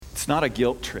It's not a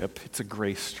guilt trip, it's a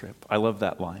grace trip. I love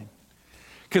that line.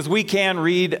 Because we can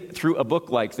read through a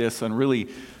book like this and really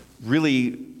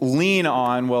lean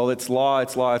on, well, it's law,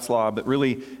 but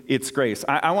really it's grace.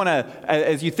 I want to,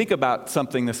 as you think about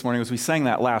something this morning, as we sang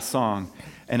that last song,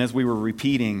 and as we were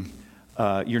repeating,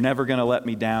 you're never going to let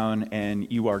me down,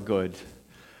 and you are good.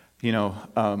 You know,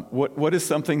 what is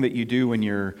something that you do when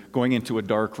you're going into a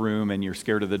dark room and you're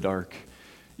scared of the dark?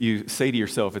 You say to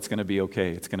yourself, it's going to be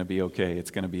okay, it's going to be okay,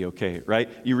 it's going to be okay, right?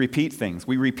 You repeat things.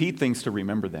 We repeat things to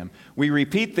remember them. We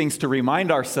repeat things to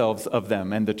remind ourselves of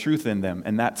them and the truth in them.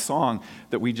 And that song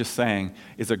that we just sang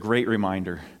is a great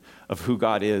reminder of who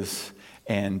God is.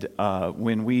 And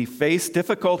when we face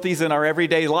difficulties in our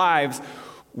everyday lives,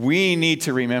 we need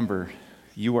to remember,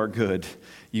 you are good,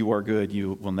 you are good,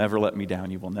 you will never let me down,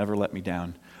 you will never let me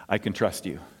down. I can trust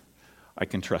you, I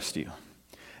can trust you.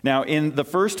 Now, in the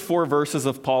first 4 verses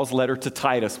of Paul's letter to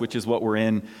Titus, which is what we're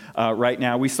in right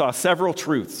now, we saw several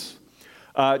truths.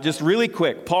 Just really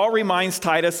quick, Paul reminds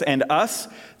Titus and us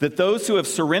that those who have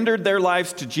surrendered their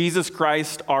lives to Jesus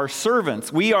Christ are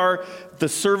servants. We are the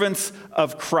servants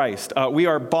of Christ. We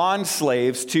are bond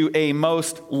slaves to a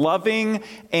most loving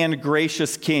and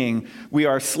gracious King. We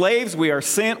are slaves, we are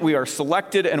sent, we are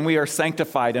selected, and we are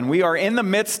sanctified. And we are in the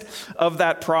midst of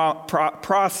that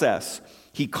process.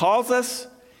 He calls us.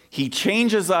 He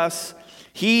changes us.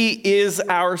 He is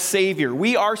our Savior.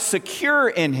 We are secure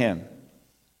in Him.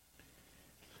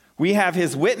 We have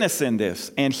His witness in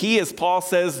this. And He, as Paul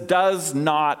says, does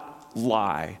not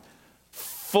lie.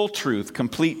 Full truth,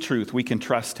 complete truth. We can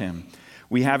trust Him.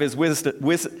 We have His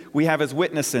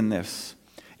witness in this.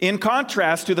 In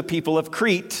contrast to the people of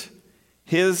Crete,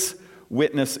 His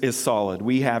witness is solid.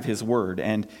 We have His word.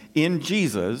 And in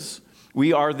Jesus,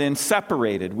 we are then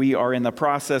separated. We are in the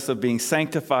process of being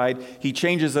sanctified. He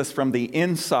changes us from the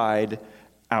inside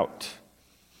out.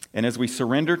 And as we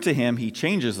surrender to Him, He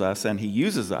changes us and He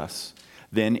uses us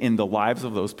then in the lives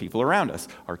of those people around us.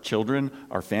 Our children,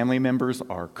 our family members,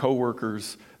 our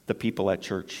co-workers, the people at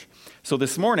church. So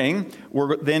this morning,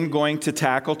 we're then going to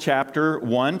tackle chapter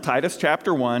 1, Titus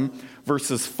chapter 1,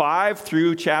 verses 5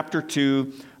 through chapter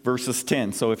 2, verses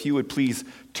 10. So if you would please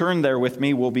turn there with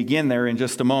me, we'll begin there in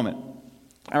just a moment.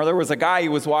 Now, there was a guy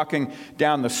who was walking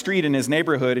down the street in his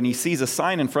neighborhood, and he sees a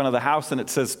sign in front of the house, and it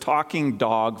says, "Talking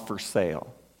dog for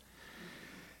sale."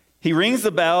 He rings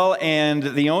the bell, and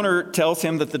the owner tells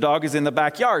him that the dog is in the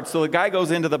backyard. So the guy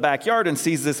goes into the backyard and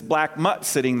sees this black mutt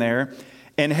sitting there,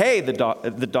 and hey, the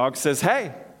dog says,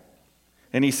 "Hey."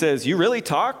 And he says, "You really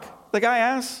talk?" the guy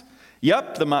asks.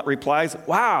 "Yep," the mutt replies.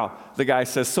 "Wow," the guy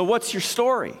says, "So what's your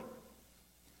story?"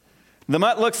 The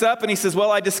mutt looks up and he says,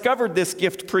 "Well, I discovered this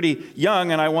gift pretty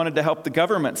young and I wanted to help the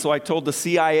government. So I told the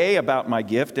CIA about my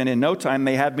gift, and in no time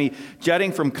they had me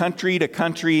jetting from country to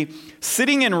country,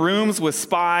 sitting in rooms with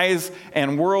spies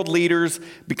and world leaders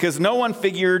because no one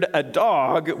figured a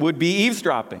dog would be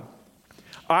eavesdropping.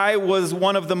 I was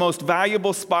one of the most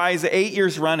valuable spies 8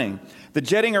 years running. The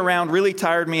jetting around really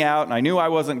tired me out, and I knew I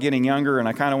wasn't getting younger and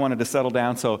I kind of wanted to settle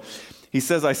down. So he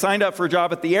says, I signed up for a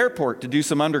job at the airport to do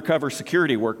some undercover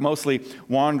security work, mostly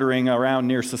wandering around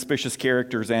near suspicious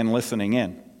characters and listening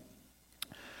in.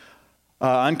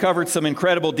 Uncovered some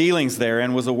incredible dealings there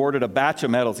and was awarded a batch of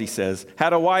medals, he says.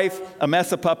 Had a wife, a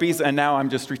mess of puppies, and now I'm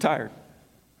just retired."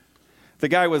 The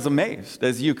guy was amazed,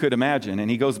 as you could imagine.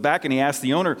 And he goes back and he asks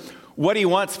the owner what he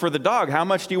wants for the dog. "How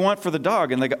much do you want for the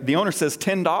dog?" And the owner says,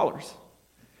 $10.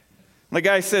 The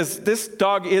guy says, "This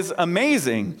dog is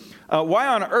amazing. Why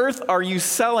on earth are you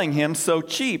selling him so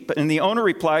cheap?" And the owner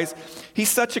replies, "He's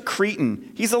such a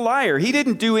cretin. He's a liar. He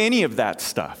didn't do any of that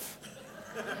stuff."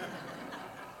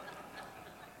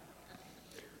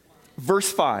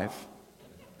 Verse 5,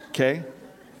 okay?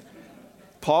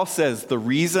 Paul says, "The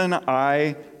reason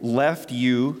I left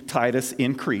you, Titus,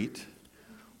 in Crete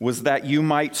was that you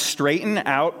might straighten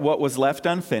out what was left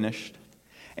unfinished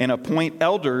and appoint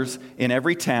elders in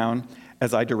every town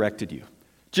as I directed you."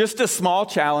 Just a small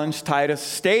challenge, Titus.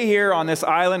 Stay here on this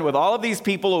island with all of these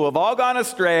people who have all gone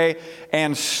astray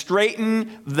and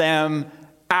straighten them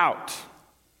out.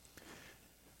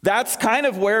 That's kind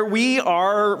of where we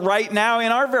are right now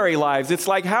in our very lives. It's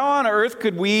like, how on earth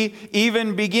could we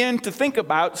even begin to think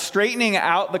about straightening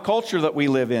out the culture that we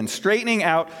live in, straightening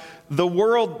out the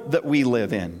world that we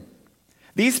live in?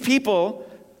 These people,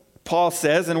 Paul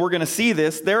says, and we're going to see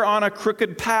this, they're on a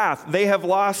crooked path. They have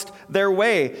lost their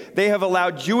way. They have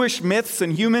allowed Jewish myths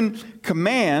and human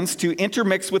commands to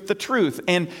intermix with the truth.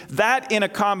 And that in a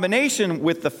combination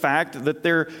with the fact that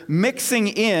they're mixing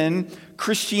in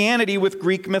Christianity with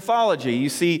Greek mythology. You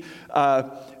see,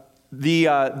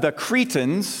 the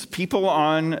Cretans, people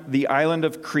on the island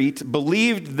of Crete,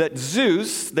 believed that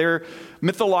Zeus, their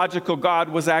mythological god,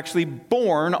 was actually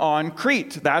born on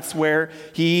Crete. That's where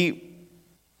he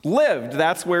lived.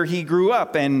 That's where he grew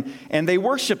up, and they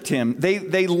worshiped him.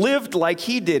 They lived like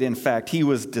he did, in fact. He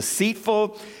was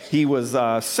deceitful, he was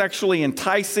sexually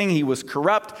enticing, he was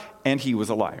corrupt, and he was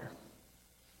a liar.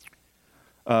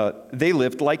 They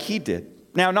lived like he did.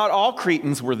 Now, not all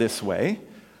Cretans were this way,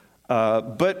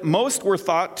 but most were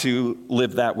thought to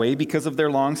live that way because of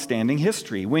their long-standing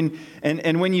history. When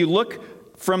you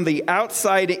look from the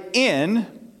outside in,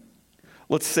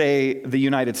 let's say the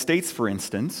United States, for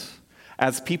instance,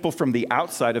 as people from the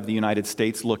outside of the United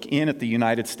States look in at the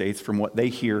United States from what they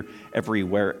hear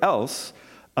everywhere else,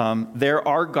 there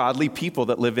are godly people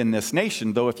that live in this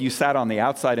nation, though if you sat on the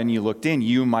outside and you looked in,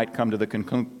 you might come to the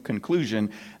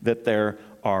conclusion that there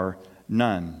are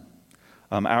none.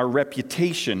 Our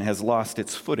reputation has lost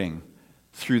its footing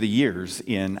through the years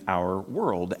in our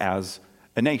world as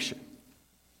a nation.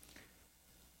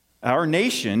 Our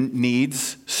nation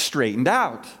needs straightened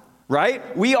out,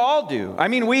 right? We all do. I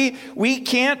mean, we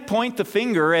can't point the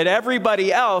finger at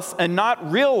everybody else and not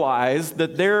realize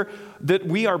that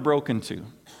we are broken too,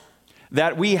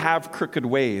 that we have crooked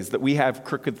ways, that we have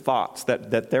crooked thoughts,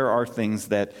 that there are things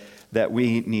that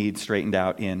we need straightened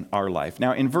out in our life.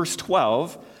 Now, in verse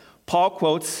 12, Paul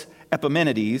quotes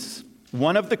Epimenides,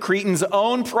 one of the Cretans'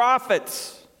 own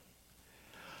prophets.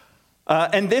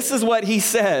 And this is what he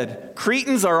said: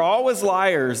 Cretans are always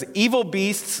liars, evil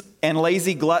beasts, and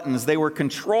lazy gluttons. They were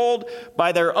controlled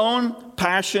by their own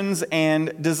passions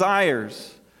and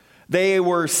desires. They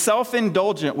were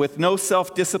self-indulgent with no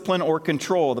self-discipline or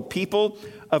control. The people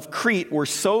of Crete were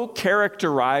so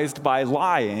characterized by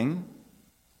lying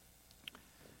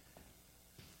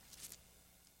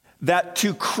that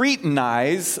to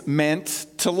Cretanize meant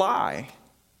to lie.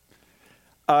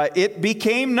 It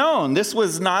became known. This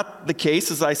was not the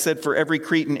case, as I said, for every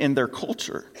Cretan in their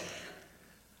culture.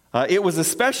 It was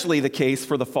especially the case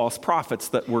for the false prophets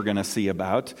that we're going to see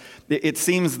about. It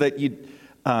seems that you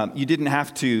didn't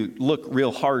have to look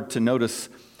real hard to notice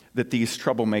that these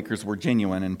troublemakers were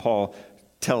genuine, and Paul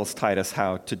tells Titus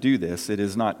how to do this. It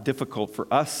is not difficult for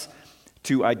us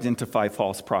to identify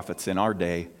false prophets in our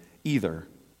day either,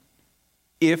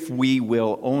 if we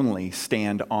will only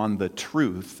stand on the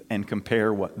truth and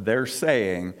compare what they're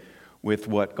saying with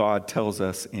what God tells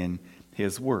us in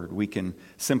His Word. We can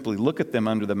simply look at them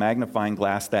under the magnifying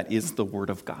glass that is the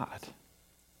Word of God.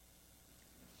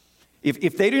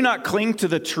 If they do not cling to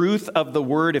the truth of the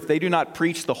Word, if they do not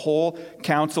preach the whole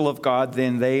counsel of God,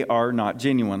 then they are not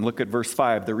genuine. Look at verse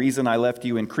 5. The reason I left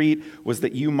you in Crete was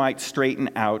that you might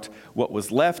straighten out what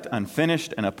was left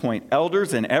unfinished and appoint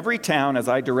elders in every town as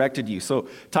I directed you. So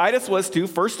Titus was to,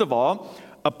 first of all,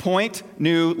 appoint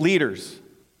new leaders.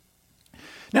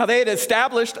 Now they had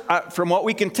established, from what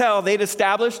we can tell, they'd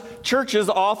established churches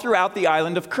all throughout the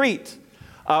island of Crete.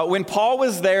 When Paul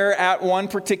was there at one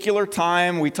particular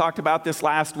time, we talked about this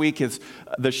last week,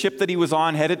 the ship that he was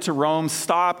on headed to Rome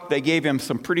stopped. They gave him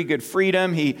some pretty good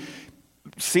freedom. He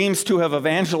seems to have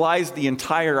evangelized the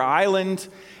entire island,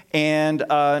 and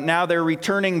now they're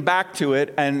returning back to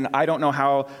it. And I don't know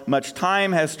how much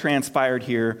time has transpired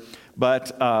here,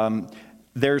 but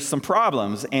there's some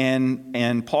problems.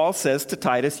 And Paul says to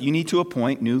Titus, you need to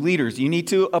appoint new leaders. You need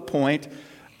to appoint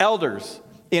elders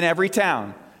in every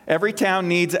town. Every town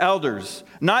needs elders.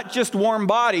 Not just warm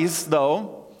bodies,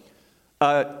 though.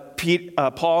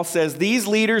 Paul says these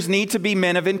leaders need to be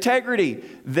men of integrity.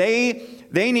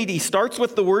 He starts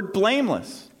with the word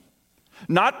blameless.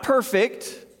 Not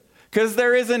perfect, because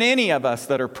there isn't any of us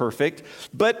that are perfect,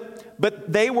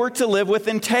 but they were to live with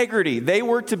integrity. They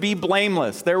were to be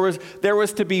blameless. There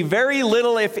was to be very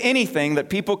little, if anything, that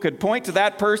people could point to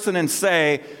that person and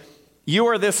say, you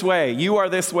are this way, you are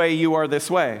this way, you are this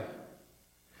way.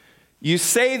 You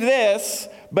say this,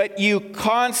 but you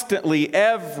constantly,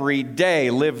 every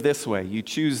day, live this way. You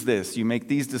choose this. You make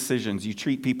these decisions. You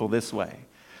treat people this way.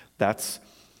 That's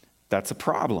a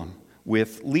problem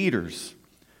with leaders,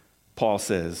 Paul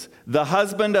says. The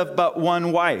husband of but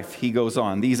one wife, he goes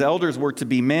on. These elders were to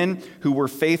be men who were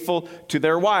faithful to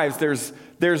their wives.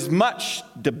 There's much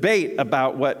debate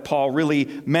about what Paul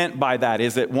really meant by that.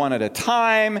 Is it one at a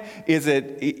time? Is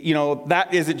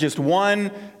it just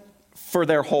one for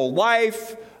their whole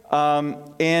life?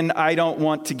 And I don't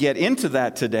want to get into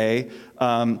that today.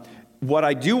 What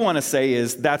I do want to say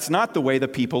is that's not the way the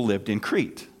people lived in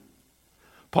Crete.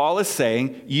 Paul is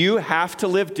saying you have to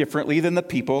live differently than the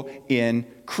people in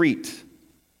Crete.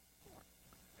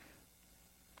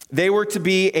 They were to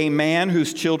be a man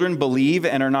whose children believe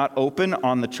and are not open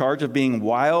on the charge of being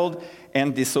wild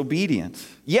and disobedient.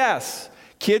 Yes,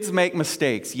 kids make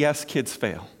mistakes. Yes, kids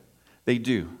fail. They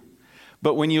do.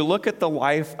 But when you look at the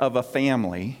life of a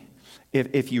family,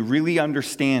 if you really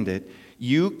understand it,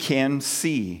 you can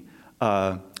see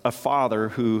a father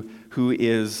who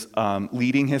is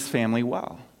leading his family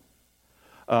well.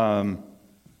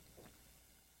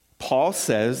 Paul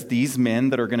says these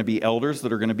men that are going to be elders,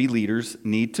 that are going to be leaders,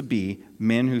 need to be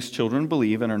men whose children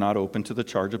believe and are not open to the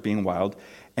charge of being wild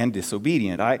and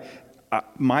disobedient. I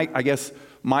guess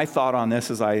my thought on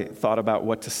this as I thought about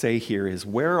what to say here is,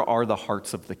 where are the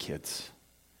hearts of the kids?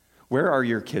 Where are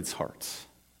your kids' hearts?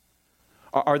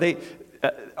 Are they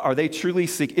truly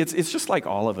seeking? It's just like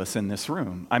all of us in this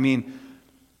room. I mean,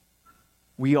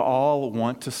 we all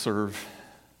want to serve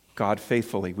God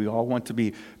faithfully. We all want to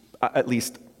be, at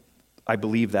least I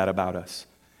believe that about us.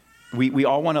 We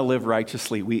all want to live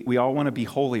righteously. We all want to be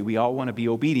holy. We all want to be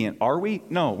obedient. Are we?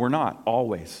 No, we're not,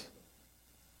 always.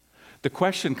 The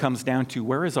question comes down to,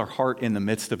 where is our heart in the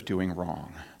midst of doing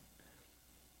wrong?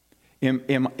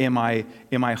 Am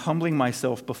I humbling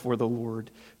myself before the Lord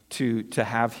to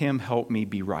have Him help me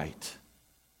be right?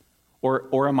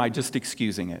 Or am I just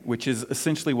excusing it, which is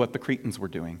essentially what the Cretans were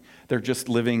doing. They're just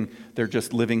living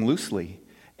loosely.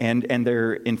 And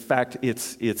they're, in fact,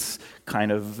 it's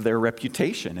kind of their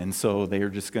reputation. And so they're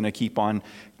just going to keep on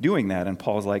doing that. And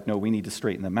Paul's like, no, we need to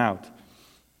straighten them out.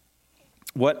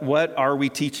 What are we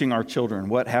teaching our children?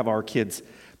 What have our kids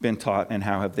been taught, and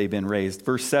how have they been raised?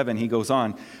 Verse 7, he goes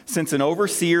on, since an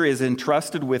overseer is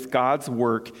entrusted with God's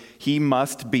work, he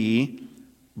must be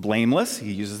blameless,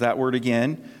 he uses that word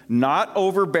again, not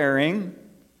overbearing,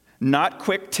 not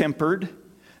quick-tempered,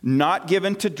 not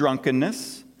given to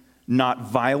drunkenness, not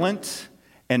violent,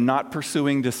 and not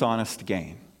pursuing dishonest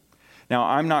gain. Now,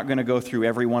 I'm not going to go through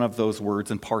every one of those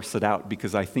words and parse it out,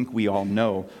 because I think we all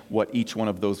know what each one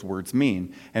of those words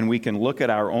mean. And we can look at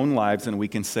our own lives and we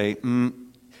can say,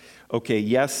 okay,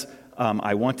 yes,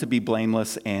 I want to be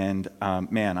blameless, and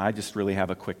man, I just really have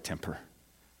a quick temper.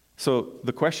 So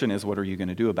the question is, what are you going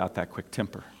to do about that quick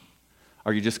temper?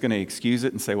 Are you just going to excuse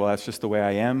it and say, well, that's just the way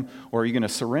I am? Or are you going to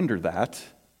surrender that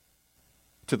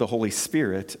to the Holy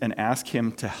Spirit and ask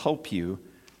Him to help you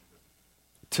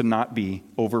to not be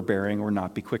overbearing or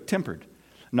not be quick-tempered,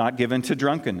 not given to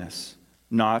drunkenness,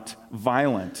 not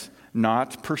violent,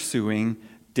 not pursuing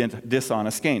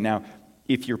dishonest gain? Now,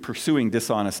 if you're pursuing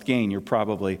dishonest gain, you're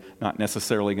probably not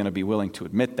necessarily going to be willing to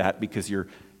admit that, because you're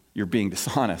being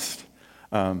dishonest.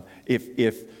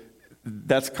 If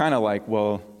that's kind of like,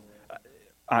 well,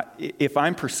 if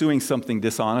I'm pursuing something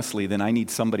dishonestly, then I need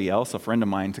somebody else, a friend of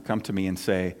mine, to come to me and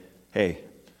say, hey,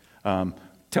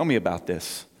 tell me about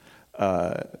this.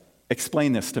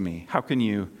 Explain this to me. How can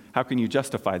you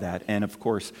justify that? And of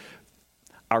course,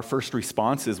 our first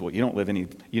response is, well, you don't live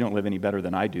any better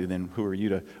than I do. Then who are you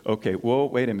to? Okay, whoa,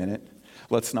 wait a minute.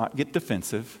 Let's not get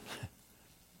defensive.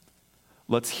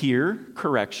 Let's hear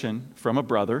correction from a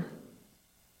brother,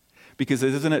 because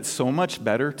isn't it so much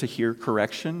better to hear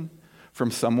correction from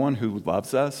someone who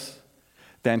loves us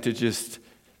than to just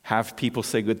have people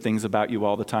say good things about you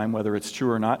all the time, whether it's true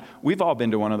or not? We've all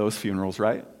been to one of those funerals,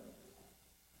 right?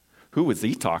 Who was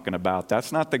he talking about?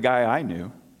 That's not the guy I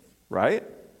knew, right?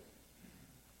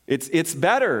 It's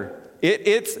better.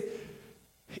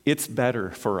 It's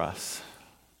better for us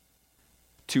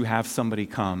to have somebody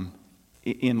come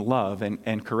in love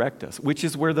and correct us, which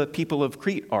is where the people of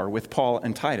Crete are with Paul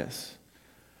and Titus.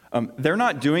 They're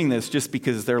not doing this just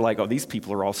because they're like, oh, these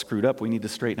people are all screwed up, we need to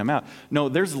straighten them out. No,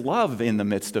 there's love in the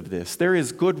midst of this. There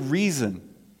is good reason.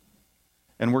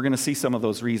 And we're going to see some of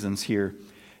those reasons here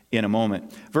in a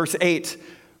moment. Verse 8,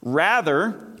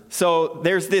 rather, so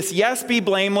there's this, yes, be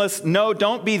blameless, no,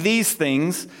 don't be these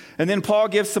things. And then Paul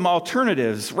gives some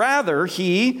alternatives. Rather,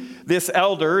 these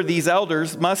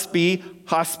elders must be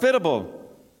hospitable.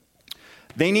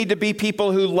 They need to be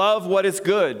people who love what is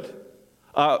good,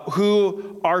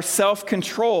 who are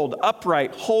self-controlled,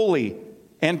 upright, holy,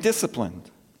 and disciplined.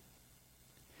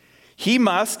 He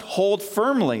must hold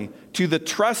firmly to the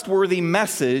trustworthy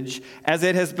message as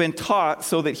it has been taught,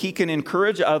 so that he can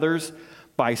encourage others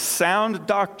by sound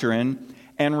doctrine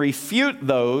and refute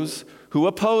those who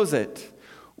oppose it.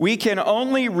 We can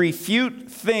only refute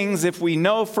things if we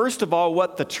know, first of all,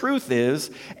 what the truth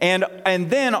is, and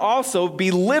then also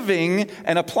be living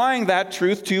and applying that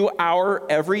truth to our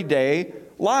everyday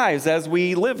lives as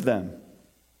we live them.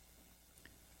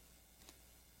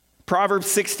 Proverbs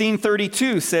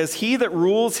 16:32 says, he that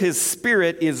rules his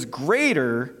spirit is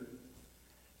greater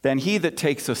than he that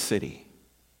takes a city.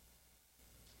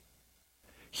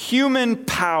 Human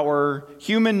power,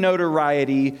 human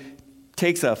notoriety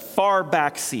takes a far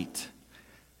back seat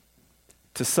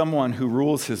to someone who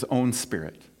rules his own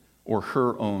spirit or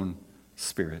her own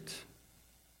spirit.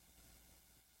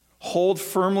 Hold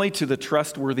firmly to the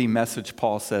trustworthy message,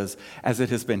 Paul says, as it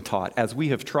has been taught, as we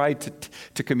have tried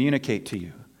to communicate to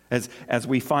you, as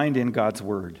we find in God's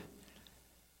word.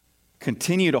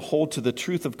 Continue to hold to the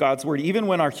truth of God's word, even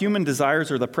when our human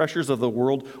desires or the pressures of the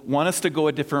world want us to go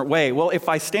a different way. Well, if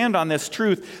I stand on this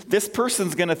truth, this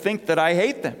person's going to think that I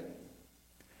hate them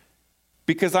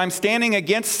because I'm standing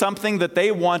against something that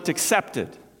they want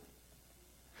accepted.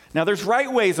 Now, there's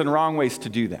right ways and wrong ways to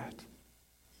do that.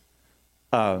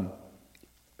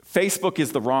 Facebook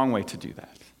is the wrong way to do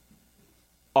that.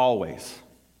 Always.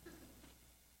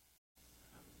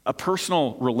 A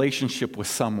personal relationship with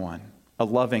someone, a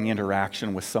loving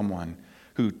interaction with someone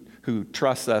who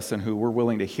trusts us and who we're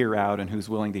willing to hear out and who's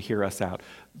willing to hear us out.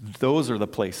 Those are the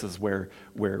places where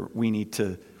we need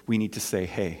to say,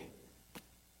 hey,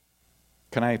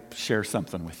 can I share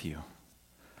something with you?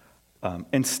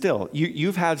 And still,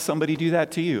 you've had somebody do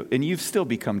that to you, and you've still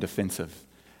become defensive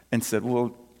and said,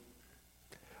 well,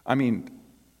 I mean,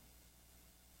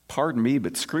 pardon me,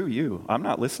 but screw you. I'm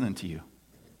not listening to you.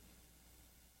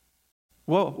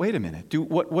 Well, wait a minute.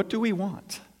 What do we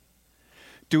want?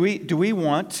 Do we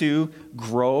want to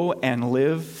grow and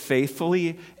live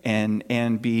faithfully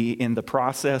and be in the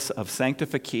process of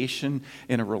sanctification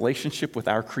in a relationship with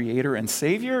our Creator and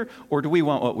Savior, or do we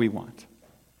want what we want?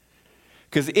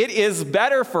 Because it is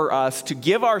better for us to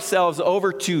give ourselves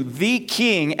over to the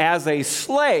King as a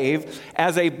slave,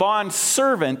 as a bond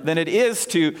servant, than it is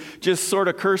to just sort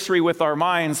of cursory with our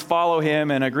minds follow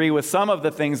him and agree with some of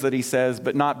the things that he says,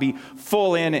 but not be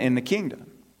full in the kingdom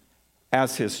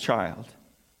as his child.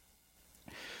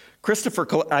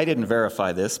 I didn't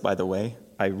verify this, by the way.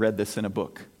 I read this in a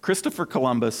book. Christopher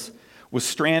Columbus was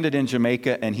stranded in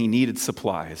Jamaica and he needed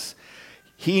supplies.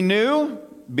 He knew,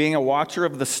 being a watcher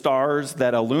of the stars,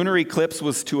 that a lunar eclipse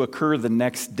was to occur the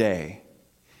next day.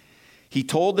 He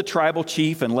told the tribal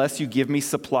chief, unless you give me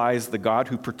supplies, the God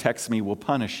who protects me will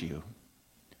punish you.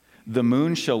 The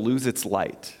moon shall lose its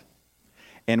light.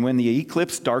 And when the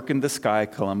eclipse darkened the sky,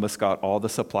 Columbus got all the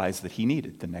supplies that he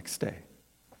needed the next day.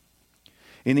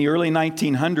 In the early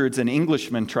 1900s, an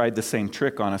Englishman tried the same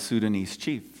trick on a Sudanese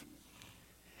chief.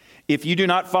 If you do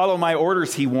not follow my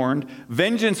orders, he warned,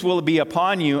 vengeance will be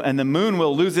upon you and the moon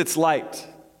will lose its light.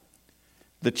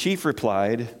 The chief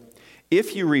replied,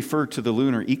 if you refer to the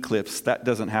lunar eclipse, that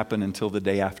doesn't happen until the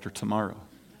day after tomorrow.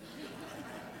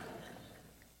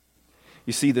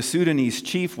 You see, the Sudanese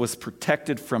chief was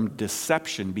protected from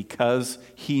deception because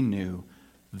he knew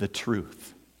the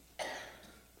truth.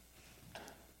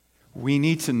 We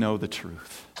need to know the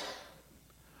truth.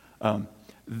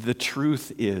 The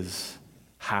truth is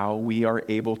how we are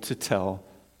able to tell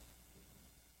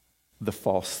the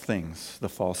false things, the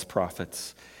false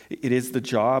prophets. It is the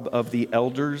job of the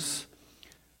elders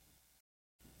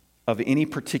of any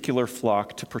particular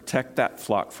flock to protect that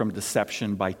flock from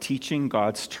deception by teaching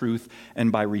God's truth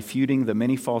and by refuting the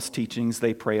many false teachings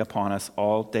they prey upon us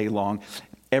all day long,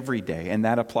 every day. And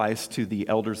that applies to the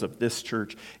elders of this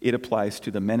church. It applies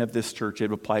to the men of this church.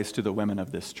 It applies to the women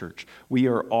of this church. We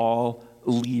are all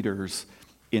leaders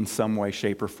in some way,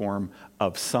 shape, or form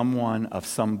of someone, of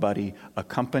somebody, a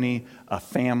company, a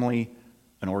family,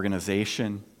 an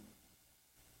organization.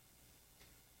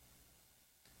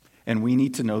 And we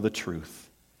need to know the truth.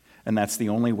 And that's the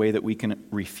only way that we can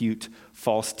refute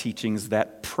false teachings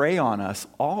that prey on us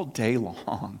all day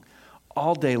long.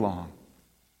 All day long.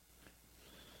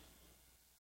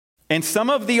 And some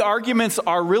of the arguments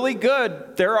are really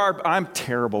good. I'm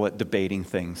terrible at debating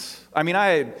things. I mean,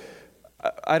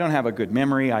 I don't have a good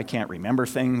memory. I can't remember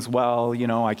things well,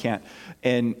 I can't.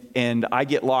 And I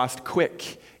get lost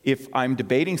quick if I'm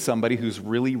debating somebody who's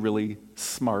really, really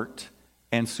smart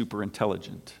and super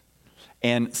intelligent.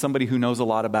 And somebody who knows a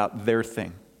lot about their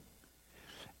thing.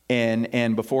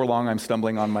 And before long, I'm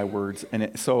stumbling on my words.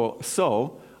 And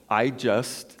so I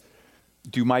just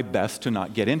do my best to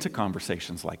not get into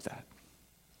conversations like that.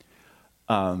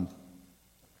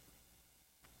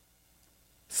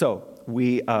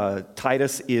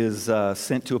 Titus is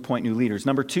sent to appoint new leaders.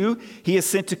 Number 2, he is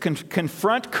sent to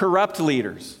confront corrupt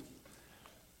leaders.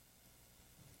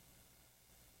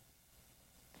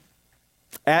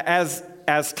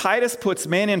 As Titus puts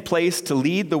men in place to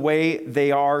lead the way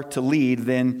they are to lead,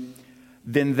 then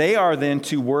they are then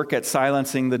to work at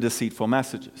silencing the deceitful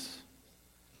messages,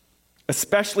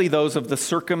 especially those of the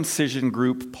circumcision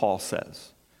group, Paul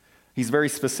says. He's very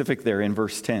specific there in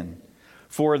verse 10.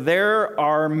 For there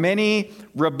are many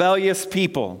rebellious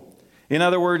people, In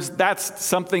other words, that's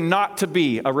something not to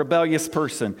be, a rebellious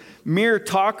person. Mere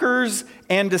talkers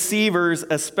and deceivers,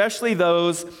 especially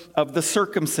those of the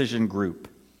circumcision group.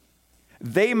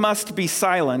 They must be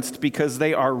silenced because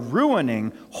they are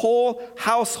ruining whole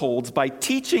households by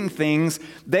teaching things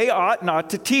they ought not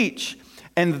to teach,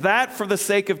 and that for the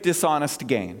sake of dishonest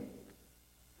gain.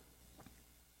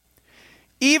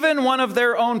 Even one of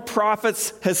their own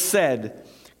prophets has said,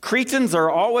 Cretans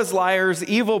are always liars,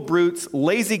 evil brutes,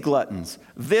 lazy gluttons.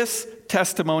 This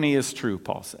testimony is true,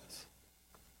 Paul says.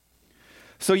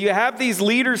 So you have these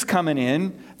leaders coming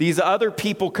in, these other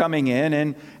people coming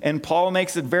in, and Paul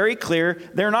makes it very clear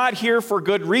they're not here for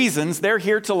good reasons. They're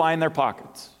here to line their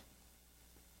pockets.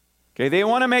 Okay, they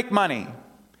want to make money.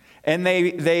 And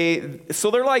so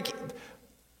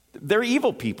they're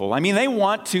evil people. I mean, they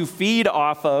want to feed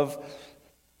off of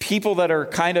people that are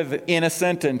kind of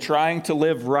innocent and trying to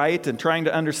live right and trying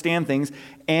to understand things,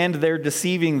 and they're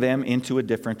deceiving them into a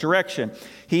different direction.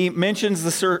 He mentions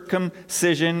the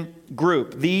circumcision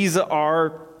group. These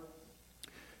are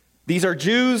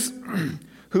Jews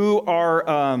who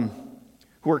are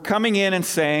coming in and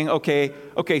saying,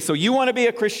 okay, so you want to be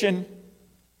a Christian?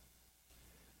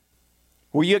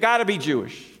 Well, you got to be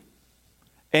Jewish.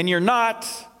 And you're not,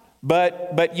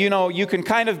 but you can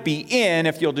kind of be in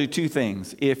if you'll do two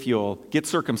things. If you'll get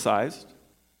circumcised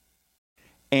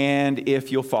and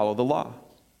if you'll follow the law.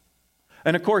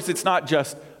 And of course, it's not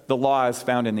just the laws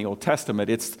found in the Old Testament.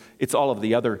 It's all of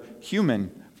the other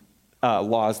human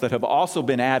laws that have also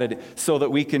been added so that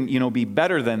we can, be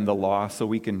better than the law, so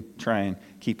we can try and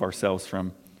keep ourselves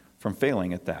from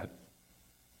failing at that.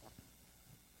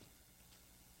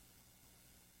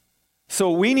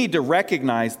 So we need to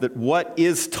recognize that what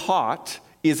is taught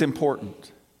is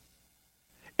important.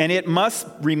 And it must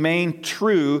remain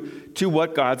true to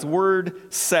what God's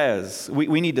Word says.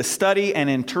 We need to study and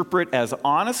interpret as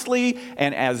honestly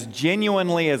and as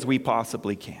genuinely as we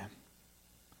possibly can.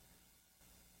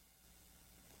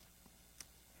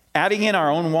 Adding in our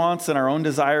own wants and our own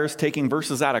desires, taking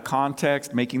verses out of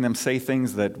context, making them say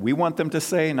things that we want them to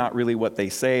say, not really what they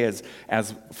say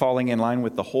as falling in line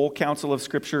with the whole counsel of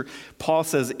Scripture. Paul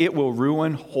says it will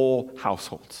ruin whole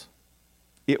households.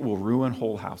 It will ruin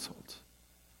whole households.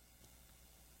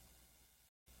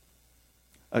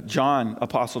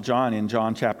 Apostle John in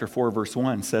John chapter 4, verse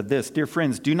 1 said this, "Dear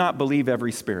friends, do not believe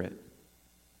every spirit,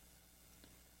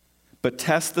 but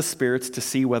test the spirits to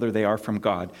see whether they are from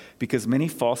God, because many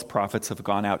false prophets have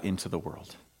gone out into the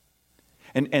world."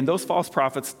 And those false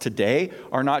prophets today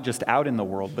are not just out in the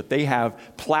world, but they have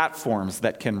platforms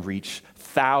that can reach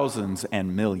thousands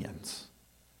and millions.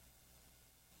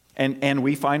 And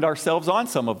we find ourselves on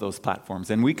some of those platforms,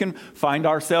 and we can find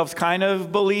ourselves kind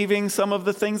of believing some of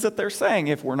the things that they're saying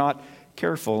if we're not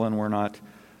careful and we're not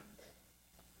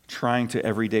trying to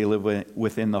every day live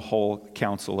within the whole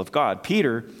counsel of God.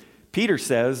 Peter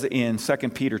says in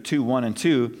 2 Peter 2, 1 and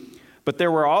 2, "But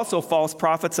there were also false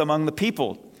prophets among the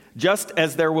people, just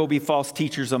as there will be false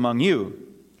teachers among you.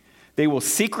 They will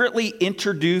secretly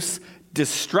introduce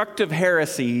destructive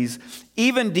heresies,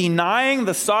 even denying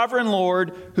the sovereign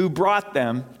Lord who bought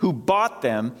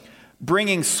them,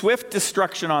 bringing swift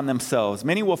destruction on themselves.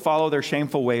 Many will follow their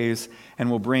shameful ways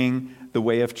and will bring the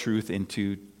way of truth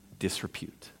into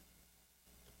disrepute."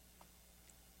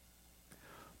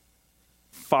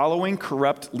 Following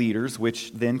corrupt leaders,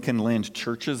 which then can lend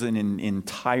churches and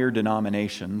entire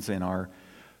denominations in our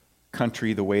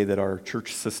country, the way that our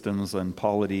church systems and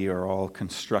polity are all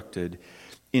constructed,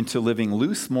 into living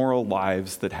loose moral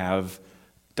lives that have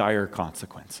dire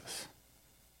consequences.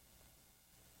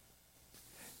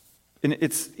 And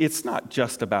it's not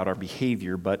just about our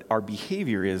behavior, but our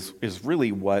behavior is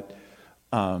really what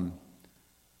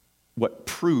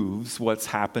proves what's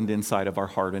happened inside of our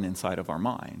heart and inside of our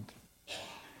mind.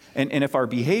 And if our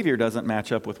behavior doesn't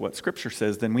match up with what Scripture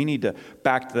says, then we need to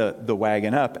back the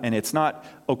wagon up. And it's not,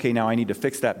 okay, now I need to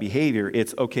fix that behavior.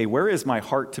 It's, okay, where is my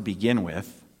heart to begin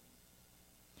with?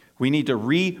 We need to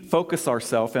refocus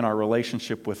ourselves in our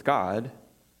relationship with God,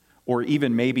 or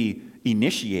even maybe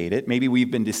initiate it. Maybe we've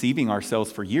been deceiving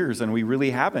ourselves for years and we really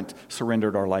haven't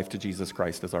surrendered our life to Jesus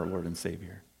Christ as our Lord and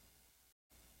Savior.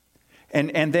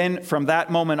 And then from that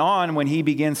moment on, when He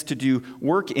begins to do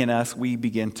work in us, we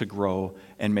begin to grow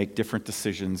and make different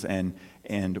decisions, and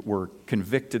we're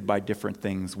convicted by different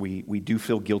things. We do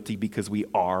feel guilty because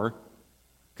we've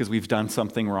done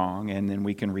something wrong, and then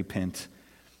we can repent.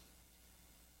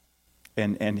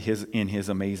 And in His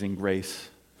amazing grace,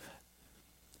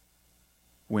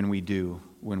 when we do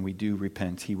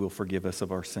repent, He will forgive us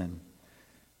of our sin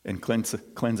and cleanse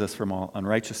us from all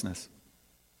unrighteousness.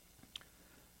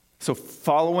 So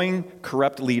following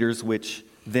corrupt leaders, which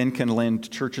then can lend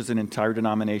churches and entire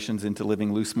denominations into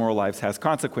living loose moral lives has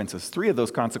consequences. 3 of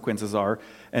those consequences are,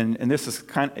 and this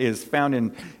is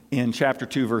found in chapter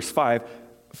 2, verse 5.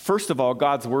 First of all,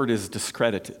 God's word is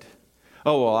discredited.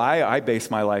 Oh, well, I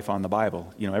base my life on the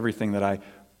Bible. Everything that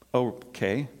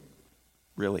okay,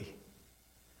 really?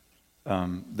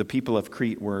 The people of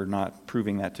Crete were not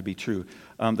proving that to be true.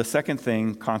 The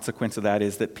second consequence of that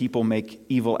is that people make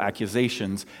evil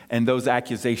accusations, and those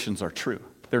accusations are true.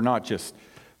 They're not just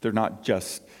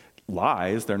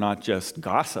lies. They're not just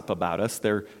gossip about us.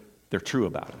 They're true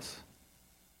about us.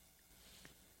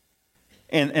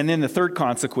 And then the third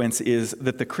consequence is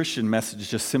that the Christian message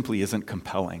just simply isn't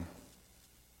compelling.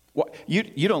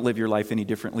 You don't live your life any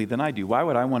differently than I do. Why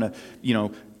would I want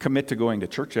to, commit to going to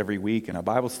church every week and a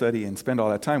Bible study and spend all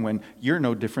that time when you're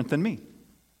no different than me?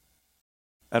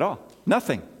 At all.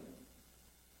 Nothing.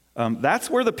 That's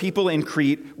where the people in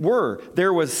Crete were.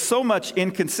 There was so much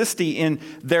inconsistency in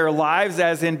their lives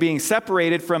as in being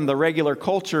separated from the regular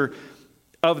culture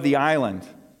of the island.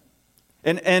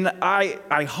 And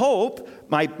I hope,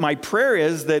 my prayer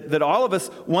is that all of us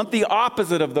want the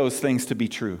opposite of those things to be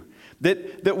true.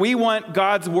 That we want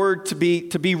God's word to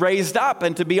be raised up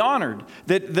and to be honored.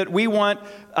 That we want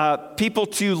people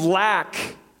to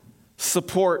lack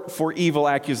support for evil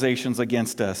accusations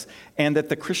against us. And that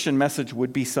the Christian message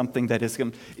would be something that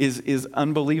is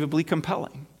unbelievably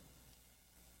compelling.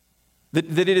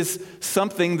 That it is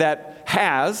something that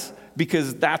has,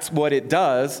 because that's what it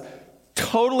does,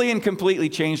 totally and completely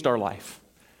changed our life.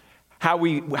 How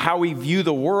we view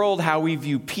the world, how we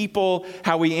view people,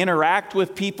 how we interact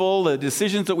with people, the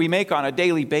decisions that we make on a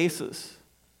daily basis.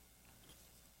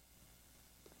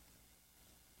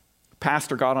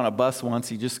 Pastor got on a bus once.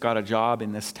 He just got a job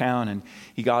in this town, and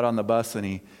he got on the bus and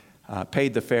he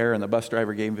paid the fare, and the bus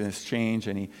driver gave him his change,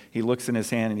 and he looks in his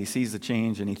hand and he sees the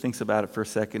change, and he thinks about it for a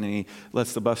second, and he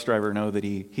lets the bus driver know that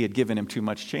he had given him too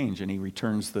much change, and he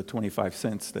returns the 25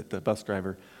 cents that the bus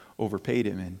driver overpaid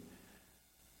him in.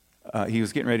 He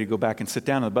was getting ready to go back and sit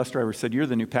down, and the bus driver said, "You're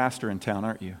the new pastor in town,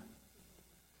 aren't you?"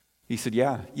 He said,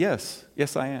 Yes,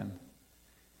 I am.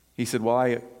 He said, "Well,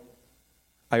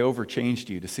 I overchanged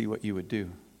you to see what you would do."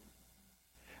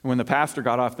 And when the pastor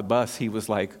got off the bus, he was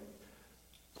like,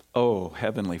 "Oh,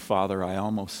 Heavenly Father, I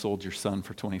almost sold your son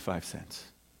for 25 cents.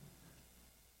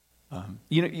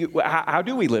 How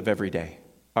do we live every day?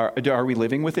 Are we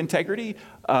living with integrity?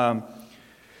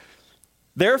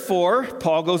 Therefore,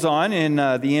 Paul goes on in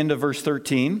the end of verse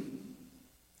 13,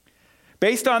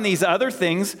 based on these other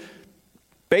things,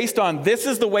 based on this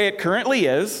is the way it currently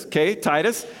is, okay,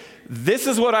 Titus, this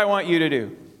is what I want you to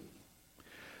do.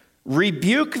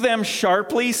 Rebuke them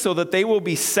sharply so that they will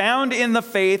be sound in the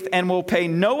faith and will pay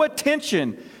no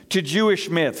attention to Jewish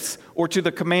myths or to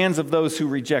the commands of those who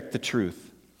reject the truth.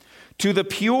 To the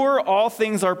pure, all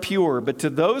things are pure, but to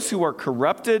those who are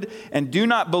corrupted and do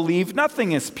not believe,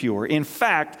 nothing is pure. In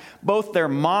fact, both their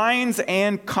minds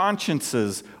and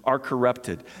consciences are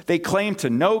corrupted. They claim to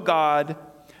know God,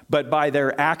 but by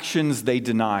their actions they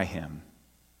deny him.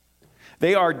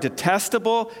 They are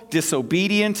detestable,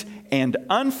 disobedient, and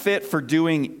unfit for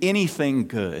doing anything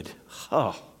good.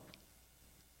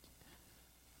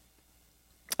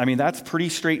 That's pretty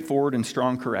straightforward and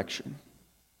strong correction.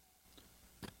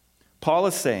 Paul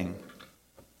is saying,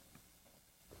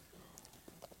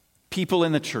 people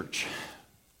in the church,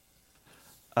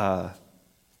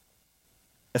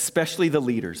 especially the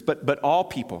leaders, but all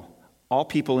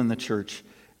people in the church,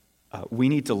 we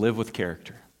need to live with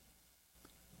character.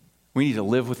 We need to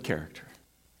live with character.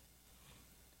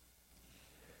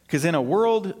 Because in the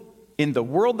world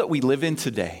that we live in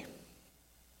today,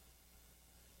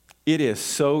 it is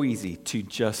so easy to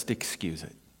just excuse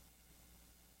it.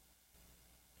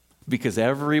 Because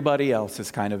everybody else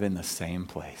is kind of in the same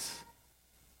place.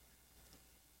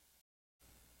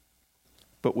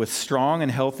 But with strong and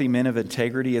healthy men of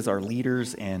integrity as our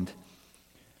leaders, and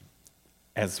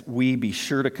as we be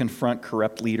sure to confront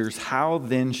corrupt leaders, how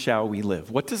then shall we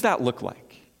live? What does that look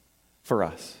like for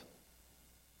us?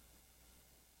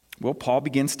 Well, Paul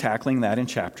begins tackling that in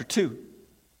chapter 2.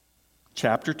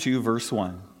 Chapter 2, verse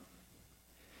 1.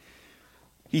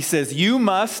 He says, "You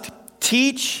must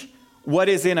teach what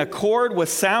is in accord with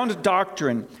sound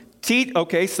doctrine." Teach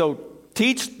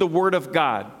the Word of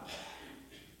God.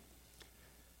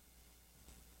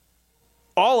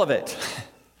 All of it.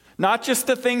 Not just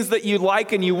the things that you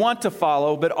like and you want to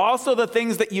follow, but also the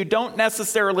things that you don't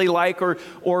necessarily like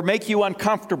or make you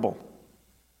uncomfortable.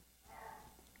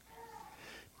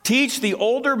 Teach the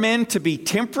older men to be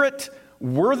temperate,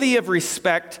 worthy of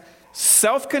respect,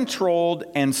 self-controlled,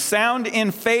 and sound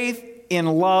in faith, in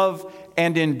love,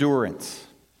 and endurance.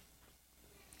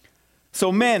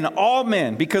 So men, all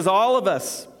men, because all of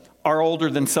us are older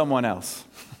than someone else,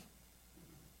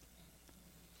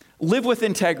 live with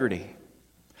integrity.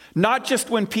 Not just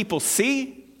when people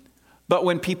see, but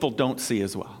when people don't see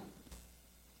as well.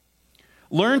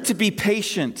 Learn to be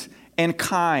patient and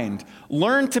kind.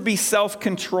 Learn to be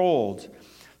self-controlled,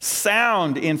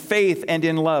 sound in faith and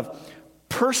in love.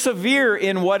 Persevere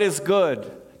in what is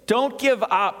good. Don't give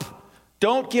up.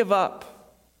 Don't give up.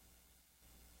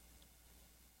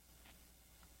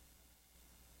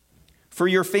 For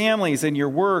your families and your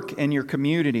work and your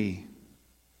community.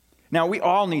 Now, we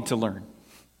all need to learn.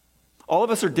 All of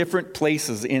us are different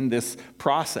places in this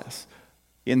process,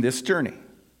 in this journey.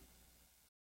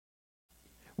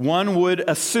 One would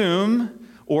assume,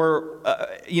 or,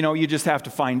 you just have to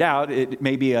find out. It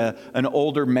may be an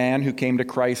older man who came to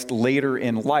Christ later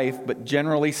in life, but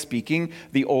generally speaking,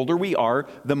 the older we are,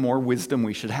 the more wisdom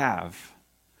we should have.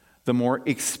 The more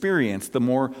experience, the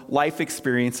more life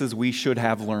experiences we should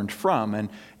have learned from.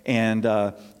 And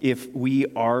if we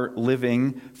are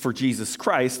living for Jesus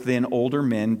Christ, then older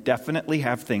men definitely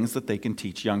have things that they can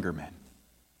teach younger men.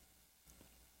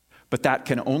 But that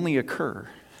can only occur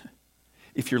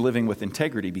if you're living with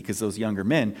integrity, because those younger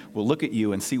men will look at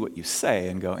you and see what you say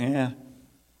and go,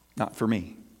 not for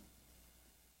me.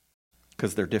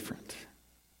 Because they're different.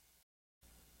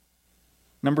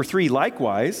 Number 3,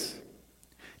 likewise,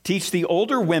 teach the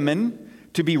older women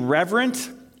to be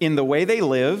reverent in the way they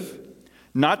live,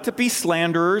 not to be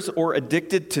slanderers or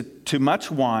addicted to too much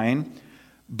wine,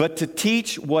 but to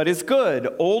teach what is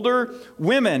good. Older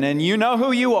women, and you know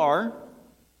who you are,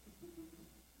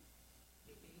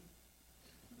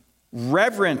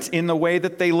 reverent in the way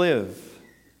that they live.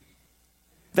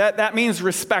 That means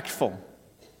respectful.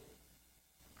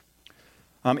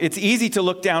 It's easy to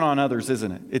look down on others,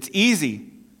 isn't it? It's easy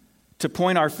to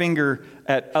point our finger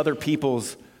at other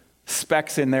people's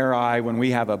specks in their eye when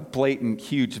we have a blatant,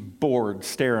 huge board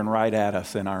staring right at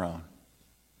us in our own.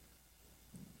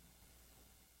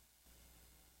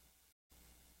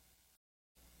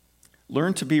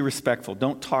 Learn to be respectful.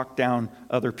 Don't talk down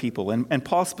other people. And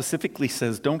Paul specifically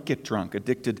says, don't get drunk,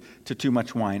 addicted to too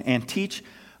much wine, and teach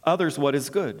others what is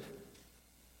good.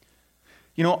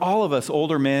 All of us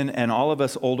older men and all of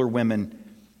us older women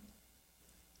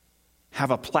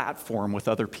have a platform with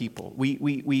other people.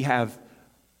 We have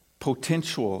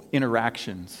potential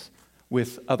interactions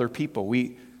with other people.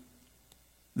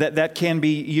 That can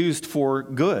be used for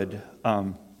good.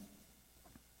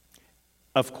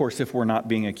 Of course, if we're not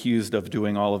being accused of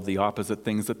doing all of the opposite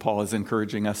things that Paul is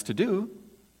encouraging us to do.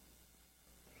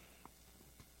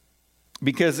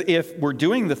 Because if we're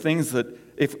doing the things that,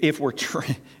 if we're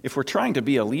trying to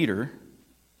be a leader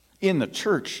in the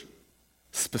church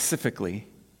specifically,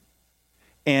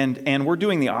 and we're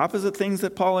doing the opposite things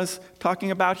that Paul is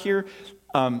talking about here,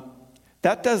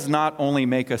 that does not only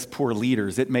make us poor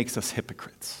leaders, it makes us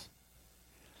hypocrites.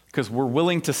 Because we're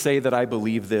willing to say that I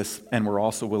believe this, and we're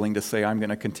also willing to say I'm going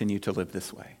to continue to live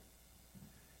this way.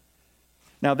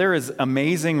 Now, there is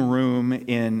amazing room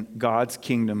in God's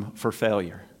kingdom for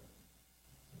failure.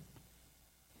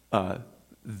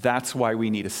 That's why we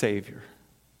need a Savior.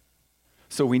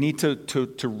 So we need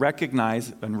to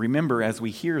recognize and remember as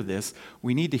we hear this,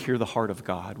 we need to hear the heart of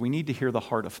God. We need to hear the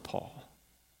heart of Paul.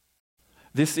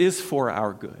 This is for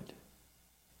our good.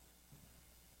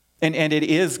 And it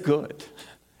is good.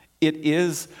 It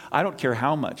is, I don't care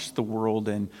how much the world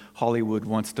and Hollywood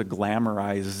wants to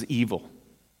glamorize evil.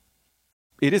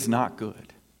 It is not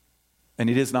good. And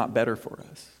it is not better for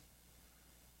us.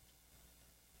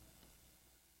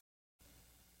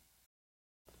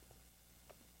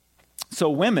 So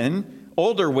women,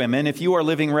 older women, if you are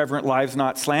living reverent lives,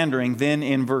 not slandering, then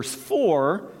in verse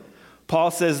 4, Paul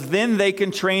says, then they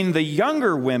can train the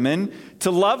younger women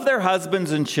to love their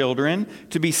husbands and children,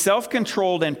 to be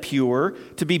self-controlled and pure,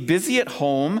 to be busy at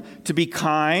home, to be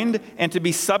kind, and to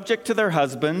be subject to their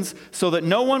husbands, so that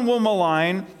no one will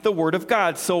malign the word of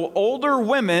God. So older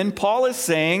women, Paul is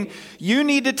saying, you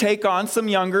need to take on some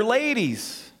younger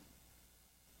ladies.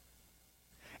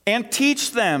 And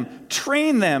teach them,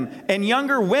 train them. And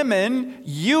younger women,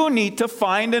 you need to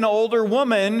find an older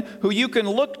woman who you can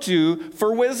look to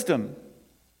for wisdom.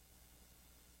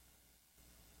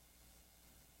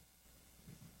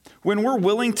 When we're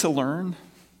willing to learn,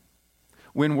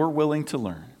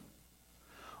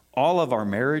 all of our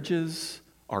marriages,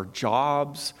 our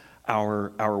jobs,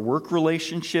 our work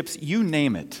relationships, you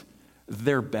name it,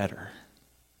 they're better.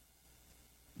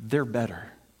 They're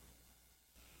better.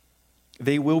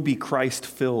 They will be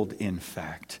Christ-filled, in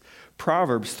fact.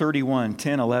 Proverbs 31,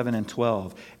 10, 11, and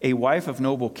 12. A wife of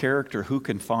noble character who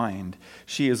can find?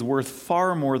 She is worth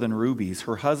far more than rubies.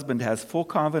 Her husband has full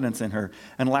confidence in her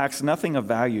and lacks nothing of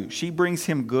value. She brings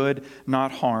him good,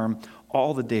 not harm,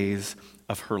 all the days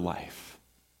of her life.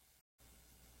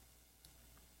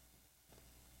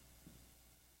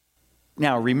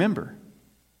 Now remember,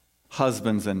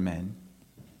 husbands and men,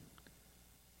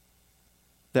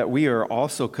 that we are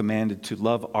also commanded to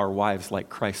love our wives like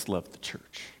Christ loved the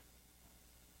church.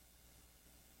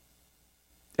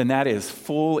 And that is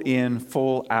full in,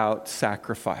 full out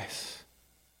sacrifice,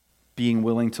 being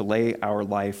willing to lay our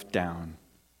life down.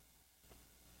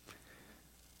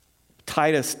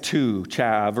 Titus 2,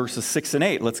 verses 6 and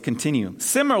 8. Let's continue.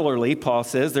 Similarly, Paul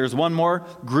says, there's one more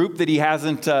group that he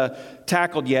hasn't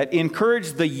tackled yet.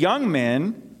 Encourage the young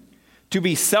men to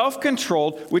be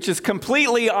self-controlled, which is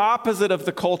completely opposite of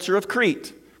the culture of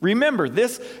Crete. Remember,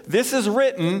 this is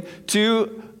written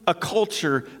to a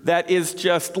culture that is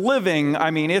just living,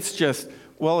 it's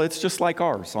just like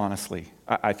ours, honestly,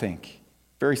 I think.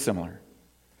 Very similar.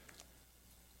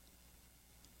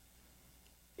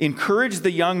 Encourage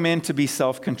the young men to be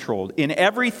self-controlled. In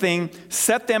everything,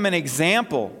 set them an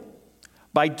example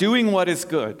by doing what is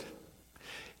good.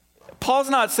 Paul's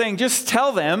not saying just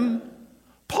tell them.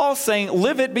 Paul's saying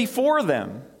live it before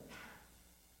them.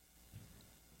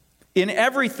 In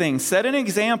everything, set an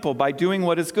example by doing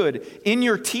what is good. In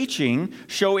your teaching,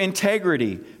 show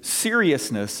integrity,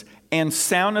 seriousness, and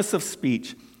soundness of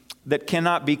speech that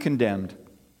cannot be condemned,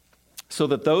 so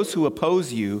that those who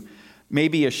oppose you may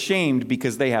be ashamed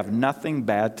because they have nothing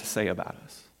bad to say about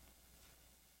us.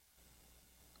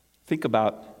 Think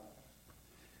about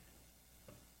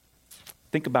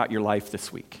your life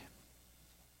this week.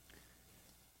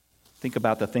 Think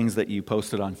about the things that you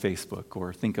posted on Facebook,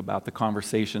 or think about the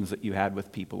conversations that you had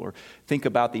with people, or think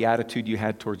about the attitude you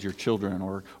had towards your children,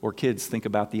 or kids, think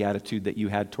about the attitude that you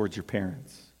had towards your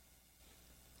parents.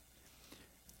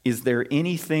 Is there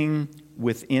anything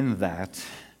within that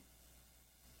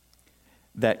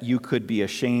you could be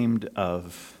ashamed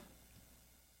of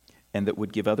and that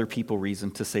would give other people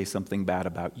reason to say something bad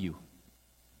about you?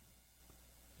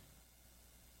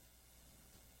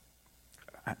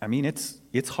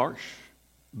 It's harsh,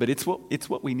 but it's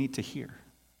what we need to hear.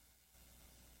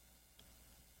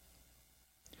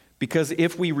 Because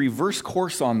if we reverse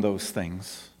course on those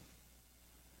things,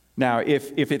 now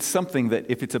if it's something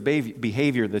if it's a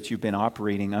behavior that you've been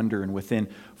operating under and within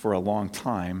for a long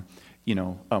time,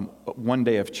 one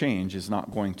day of change is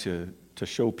not going to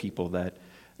show people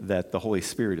that the Holy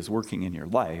Spirit is working in your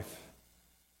life.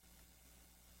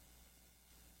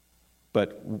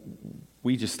 But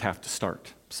we just have to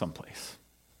start someplace.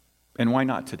 And why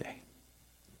not today?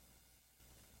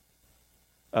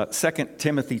 2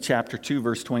 Timothy chapter 2,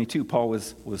 verse 22, Paul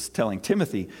was telling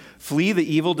Timothy, flee the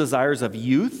evil desires of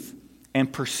youth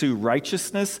and pursue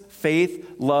righteousness,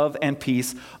 faith, love, and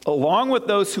peace, along with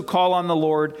those who call on the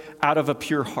Lord out of a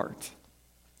pure heart.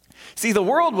 See, the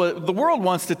world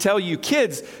wants to tell you,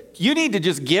 kids, you need to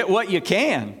just get what you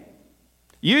can.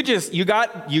 You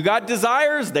got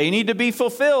desires, they need to be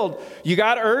fulfilled. You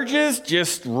got urges,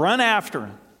 just run after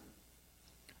them.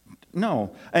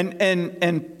 No.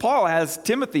 And Paul has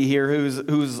Timothy here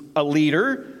who's a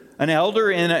leader, an elder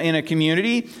in a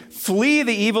community. Flee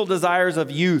the evil desires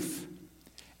of youth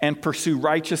and pursue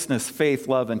righteousness, faith,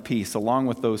 love, and peace, along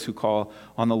with those who call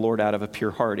on the Lord out of a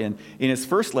pure heart. And in his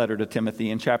first letter to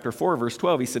Timothy in chapter 4, verse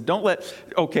 12, he said,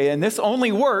 and this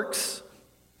only works,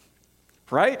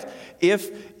 right?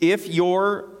 If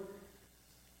you're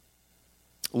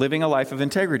living a life of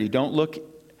integrity. Don't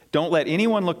let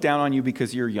anyone look down on you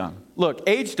because you're young. Look,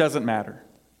 age doesn't matter.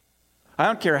 I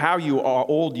don't care how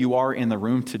old you are in the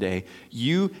room today.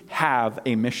 You have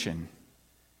a mission.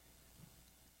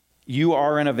 You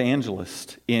are an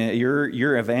evangelist.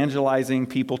 You're evangelizing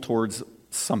people towards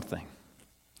something.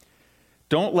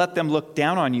 Don't let them look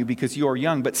down on you because you are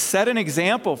young, but set an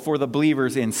example for the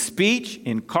believers in speech,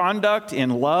 in conduct, in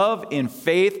love, in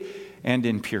faith, and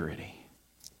in purity.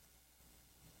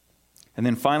 And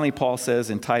then finally, Paul says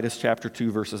in Titus chapter 2,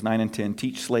 verses 9 and 10,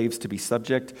 teach slaves to be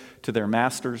subject to their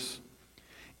masters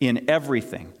in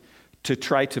everything, to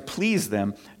try to please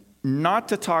them, not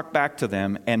to talk back to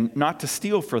them, and not to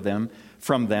steal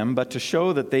from them, but to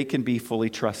show that they can be fully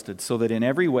trusted, so that in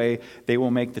every way they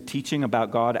will make the teaching about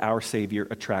God, our Savior,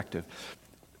 attractive.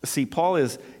 See, Paul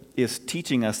is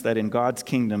teaching us that in God's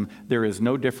kingdom there is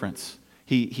no difference.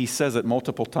 He says it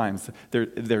multiple times.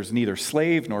 There's neither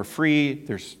slave nor free.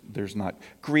 There's not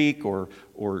Greek or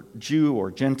Jew or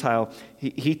Gentile.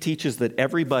 He teaches that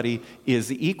everybody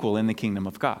is equal in the kingdom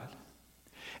of God.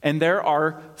 And there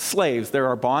are slaves, there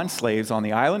are bond slaves on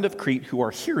the island of Crete who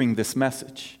are hearing this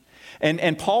message.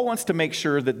 And Paul wants to make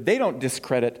sure that they don't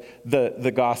discredit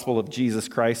the gospel of Jesus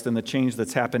Christ and the change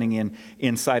that's happening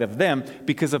inside of them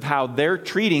because of how they're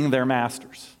treating their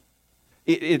masters.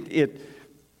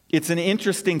 It's an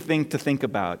interesting thing to think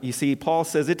about. You see, Paul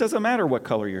says it doesn't matter what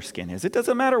color your skin is. It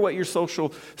doesn't matter what your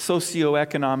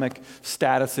socioeconomic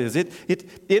status is.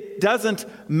 It doesn't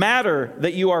matter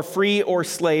that you are free or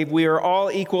slave. We are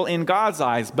all equal in God's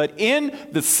eyes. But in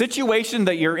the situation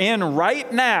that you're in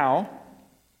right now,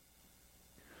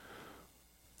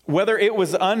 whether it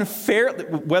was unfair,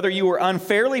 whether you were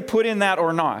unfairly put in that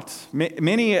or not,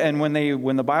 many, and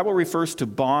when the Bible refers to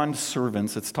bond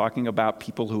servants, it's talking about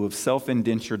people who have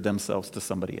self-indentured themselves to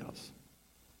somebody else.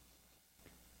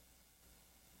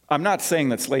 I'm not saying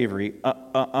that slavery,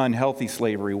 unhealthy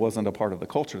slavery, wasn't a part of the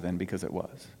culture then, because it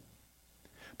was.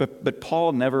 But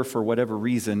Paul never, for whatever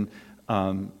reason,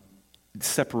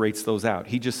 separates those out.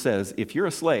 He just says, if you're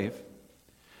a slave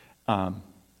and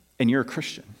you're a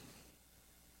Christian,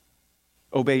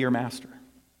 obey your master.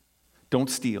 Don't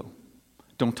steal.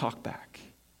 Don't talk back.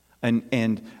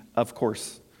 And of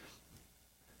course,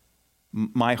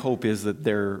 my hope is that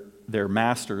their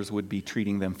masters would be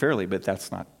treating them fairly, but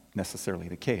that's not necessarily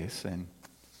the case. And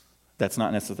that's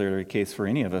not necessarily the case for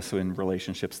any of us in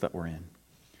relationships that we're in.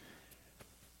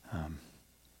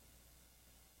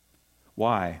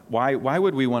 Why? Why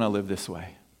would we want to live this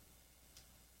way?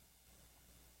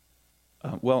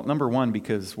 Well, number one,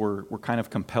 because we're kind of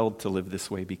compelled to live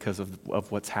this way because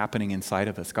of what's happening inside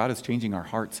of us. God is changing our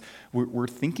hearts. We're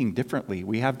thinking differently.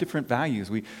 We have different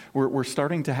values. We're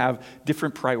starting to have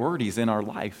different priorities in our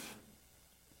life.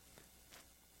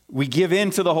 We give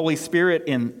in to the Holy Spirit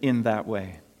in that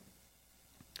way.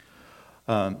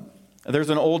 There's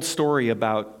an old story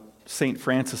about St.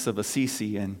 Francis of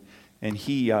Assisi, and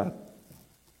he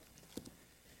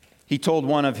told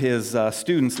one of his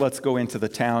students, let's go into the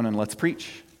town and let's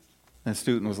preach. And the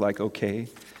student was like, okay.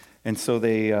 And so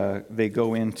they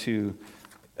go into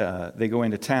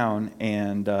town,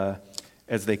 and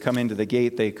as they come into the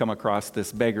gate, they come across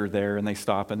this beggar there, and they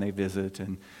stop and they visit,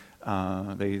 and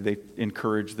they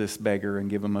encourage this beggar and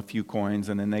give him a few coins,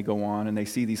 and then they go on and they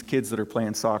see these kids that are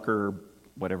playing soccer or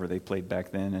whatever they played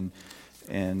back then,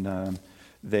 and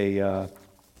they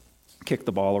kick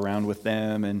the ball around with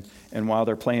them, and while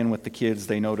they're playing with the kids,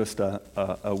 they noticed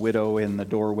a widow in the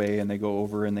doorway, and they go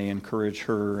over and they encourage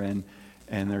her, and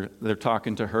they're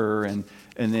talking to her, and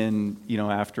then, you know,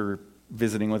 after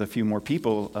visiting with a few more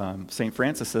people, St.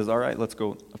 Francis says, all right, let's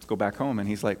go back home. And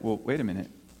he's like, well, wait a minute,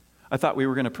 I thought we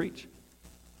were going to preach.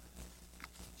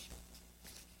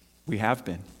 We have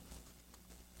been.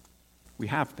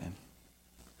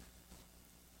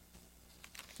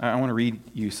 I want to read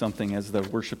you something as the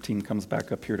worship team comes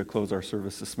back up here to close our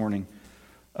service this morning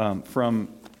from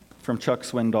Chuck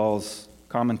Swindoll's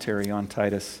commentary on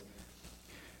Titus.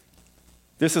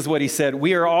 This is what he said: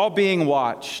 we are all being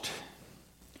watched.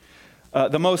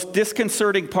 The most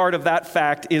disconcerting part of that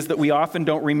fact is that we often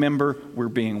don't remember we're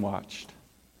being watched.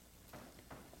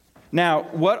 Now,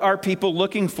 what are people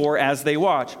looking for as they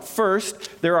watch?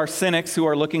 First, there are cynics who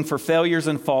are looking for failures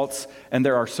and faults, and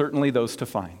there are certainly those to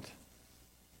find.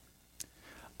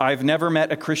 I've never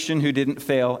met a Christian who didn't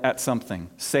fail at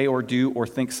something, say or do or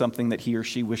think something that he or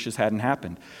she wishes hadn't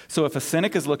happened. So if a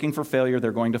cynic is looking for failure,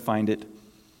 they're going to find it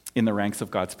in the ranks of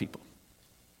God's people.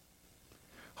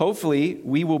 Hopefully,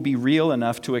 we will be real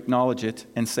enough to acknowledge it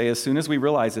and say as soon as we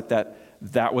realize it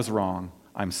that was wrong.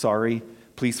 I'm sorry.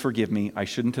 Please forgive me. I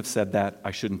shouldn't have said that.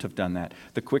 I shouldn't have done that.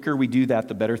 The quicker we do that,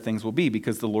 the better things will be,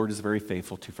 because the Lord is very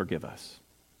faithful to forgive us.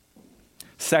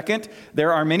 Second,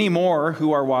 there are many more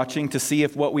who are watching to see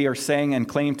if what we are saying and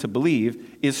claim to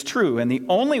believe is true. And the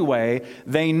only way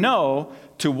they know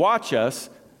to watch us,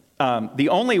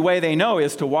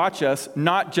 is to watch us,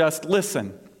 not just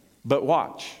listen, but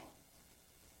watch.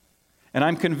 And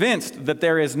I'm convinced that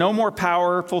there is no more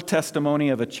powerful testimony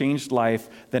of a changed life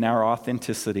than our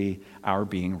authenticity, our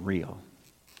being real.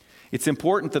 It's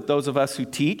important that those of us who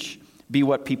teach be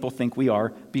what people think we are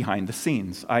behind the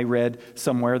scenes. I read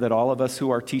somewhere that all of us who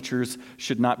are teachers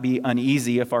should not be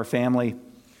uneasy if our family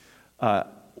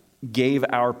gave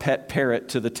our pet parrot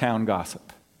to the town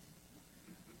gossip.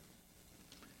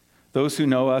 Those who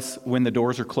know us when the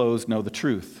doors are closed know the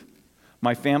truth.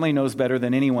 My family knows better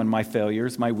than anyone my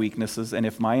failures, my weaknesses, and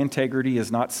if my integrity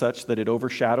is not such that it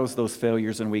overshadows those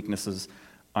failures and weaknesses,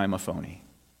 I'm a phony.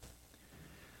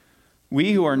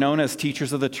 We who are known as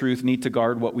teachers of the truth need to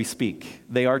guard what we speak.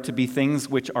 They are to be things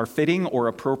which are fitting or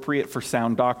appropriate for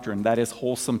sound doctrine, that is,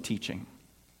 wholesome teaching.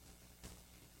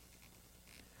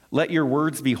 Let your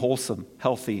words be wholesome,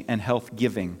 healthy, and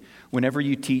health-giving. Whenever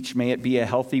you teach, may it be a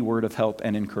healthy word of help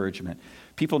and encouragement.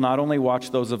 People not only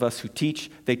watch those of us who teach,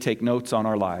 they take notes on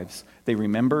our lives. They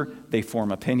remember, they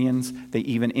form opinions, they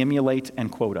even emulate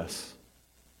and quote us.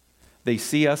 They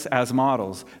see us as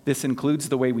models. This includes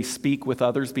the way we speak with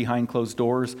others behind closed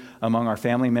doors, among our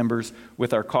family members,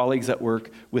 with our colleagues at work,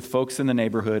 with folks in the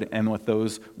neighborhood, and with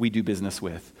those we do business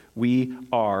with. We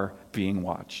are being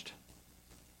watched.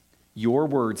 Your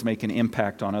words make an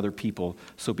impact on other people,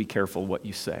 so be careful what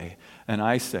you say. And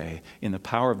I say, in the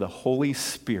power of the Holy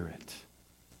Spirit,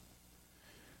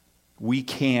 we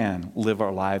can live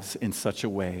our lives in such a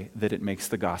way that it makes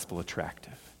the gospel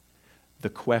attractive. The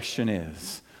question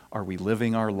is, are we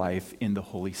living our life in the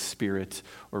Holy Spirit,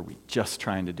 or are we just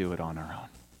trying to do it on our own?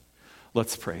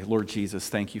 Let's pray. Lord Jesus,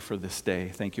 thank you for this day.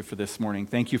 Thank you for this morning.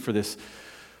 Thank you for this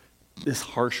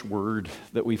harsh word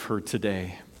that we've heard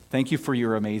today. Thank you for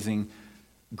your amazing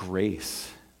grace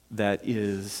that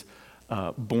is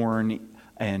born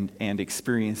and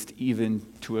experienced even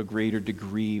to a greater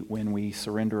degree when we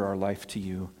surrender our life to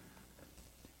you.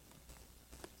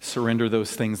 Surrender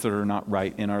those things that are not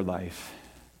right in our life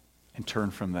and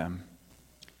turn from them.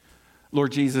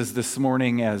 Lord Jesus, this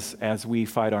morning as we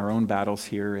fight our own battles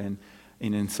here, and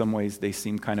in some ways they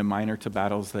seem kind of minor to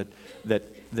battles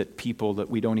that people that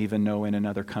we don't even know in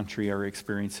another country are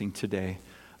experiencing today,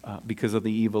 because of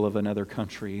the evil of another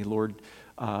country. Lord,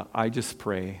 I just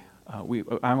pray. I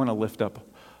want to lift up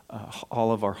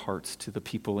all of our hearts to the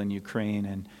people in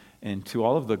Ukraine and to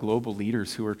all of the global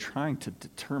leaders who are trying to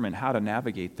determine how to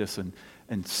navigate this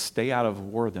and stay out of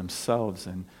war themselves.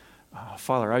 And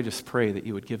Father, I just pray that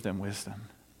you would give them wisdom.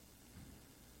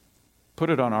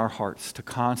 Put it on our hearts to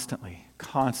constantly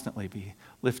be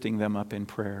lifting them up in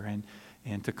prayer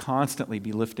and to constantly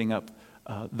be lifting up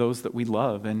those that we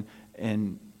love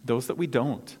and those that we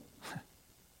don't.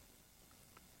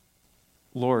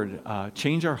 Lord,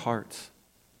 change our hearts.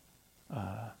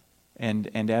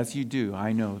 And as you do,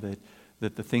 I know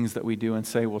that the things that we do and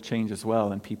say will change as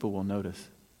well, and people will notice.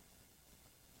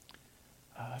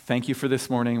 Thank you for this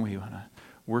morning. We want to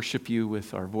worship you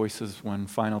with our voices one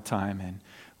final time, and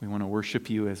we want to worship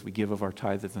you as we give of our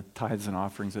tithes and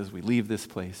offerings as we leave this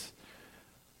place.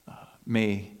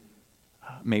 May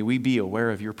we be aware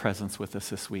of your presence with us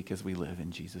this week as we live.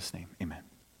 In Jesus' name, amen.